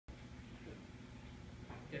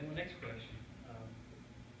next question.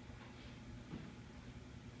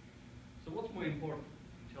 So what's more important,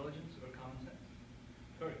 intelligence or common sense?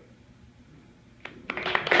 Currie.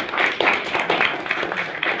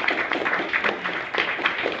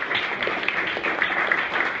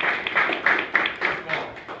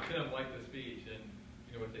 Tim liked the speech, and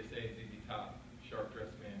you know what they say, it's easy top, sharp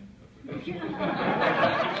dressed man.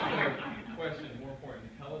 Question, more important,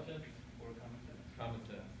 intelligence Or common sense? common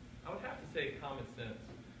sense? I would have to say common sense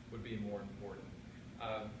would be more important.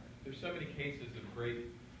 There's so many cases of great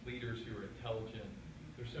leaders who are intelligent.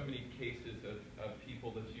 There's so many cases of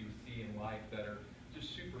people that you see in life that are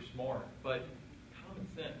just super smart, but common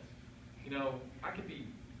sense. You know, I could be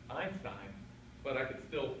Einstein, but I could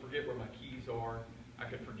still forget where my keys are. I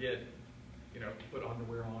could forget, you know, put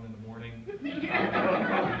underwear on in the morning. You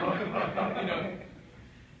know,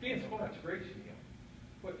 being smart's great, you know,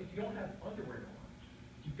 but if you don't have underwear on,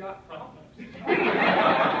 you've got problems. This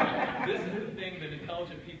is the thing that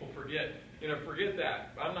intelligent people forget. You know, forget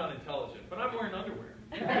that. I'm not intelligent, but I'm wearing underwear.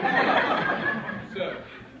 So,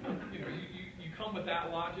 you know, you come with that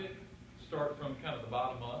logic, start from kind of the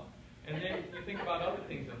bottom up, and then you think about other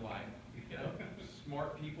things in life. You know,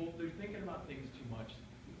 smart people, they're thinking about things too much.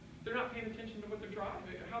 They're not paying attention to what they're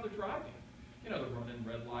driving, how they're driving. You know, they're running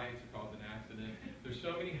red lights, causing accidents. There's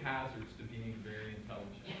so many hazards to being very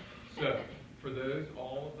intelligent. So, for those,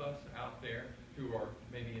 all of us out there who are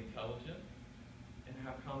maybe intelligent and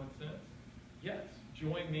have common sense, yes,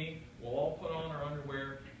 join me. We'll all put on our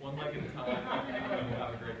underwear one leg at a time, and we'll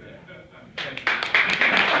have a great day.